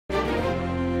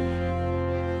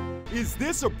Is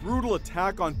this a brutal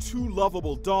attack on two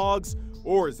lovable dogs,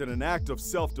 or is it an act of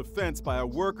self-defense by a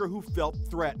worker who felt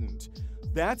threatened?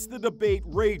 That's the debate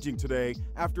raging today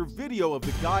after video of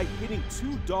the guy hitting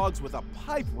two dogs with a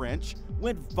pipe wrench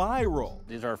went viral.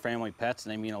 These are our family pets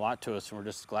and they mean a lot to us, and we're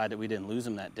just glad that we didn't lose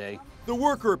them that day. The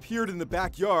worker appeared in the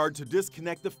backyard to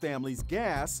disconnect the family's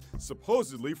gas,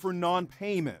 supposedly for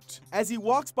non-payment. As he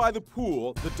walks by the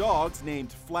pool, the dogs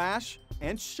named Flash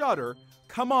and Shudder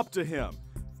come up to him.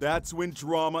 That's when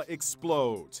drama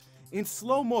explodes. In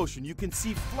slow motion, you can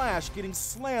see Flash getting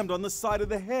slammed on the side of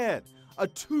the head. A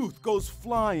tooth goes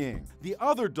flying. The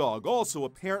other dog also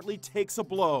apparently takes a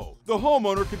blow. The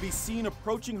homeowner can be seen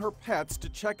approaching her pets to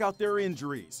check out their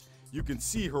injuries. You can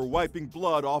see her wiping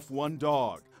blood off one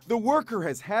dog. The worker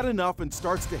has had enough and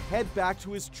starts to head back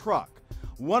to his truck.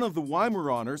 One of the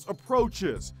Weimaraners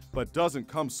approaches, but doesn't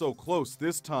come so close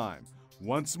this time.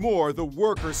 Once more, the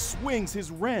worker swings his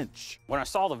wrench. When I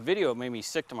saw the video, it made me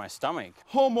sick to my stomach.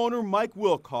 Homeowner Marina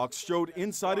Willcox showed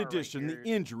Inside Edition the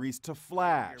injuries to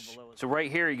Flash. So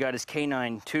right here, he got his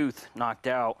canine tooth knocked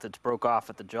out that's broke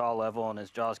off at the jaw level, and his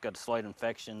jaw's got a slight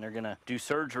infection. They're gonna do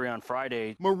surgery on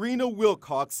Friday. Marina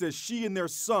Willcox says she and their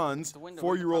sons,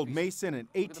 4-year-old Mason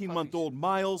and 18-month-old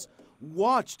Miles,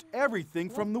 watched everything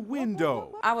from the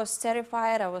window. I was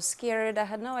terrified, I was scared, I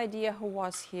had no idea who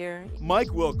was here.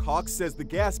 Marina Willcox says the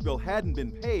gas bill hadn't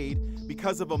been paid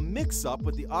because of a mix-up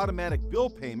with the automatic bill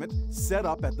payment set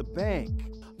up at the bank.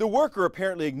 The worker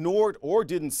apparently ignored or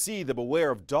didn't see the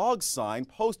 "Beware of Dogs" sign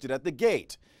posted at the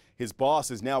gate. His boss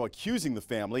is now accusing the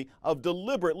family of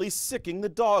deliberately sicking the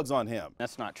dogs on him.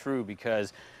 That's not true,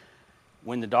 because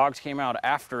when the dogs came out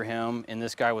after him and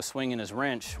this guy was swinging his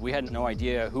wrench, we had no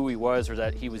idea who he was or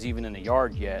that he was even in the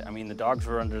yard yet. I mean, the dogs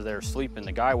were under there sleeping.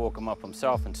 The guy woke him up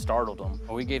himself and startled them.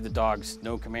 We gave the dogs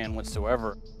no command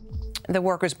whatsoever. The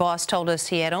worker's boss told us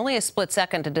he had only a split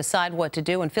second to decide what to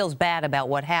do and feels bad about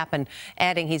what happened,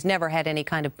 adding he's never had any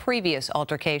kind of previous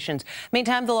altercations.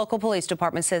 Meantime, the local police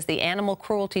department says the Animal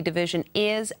Cruelty Division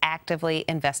is actively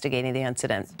investigating the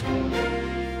incident.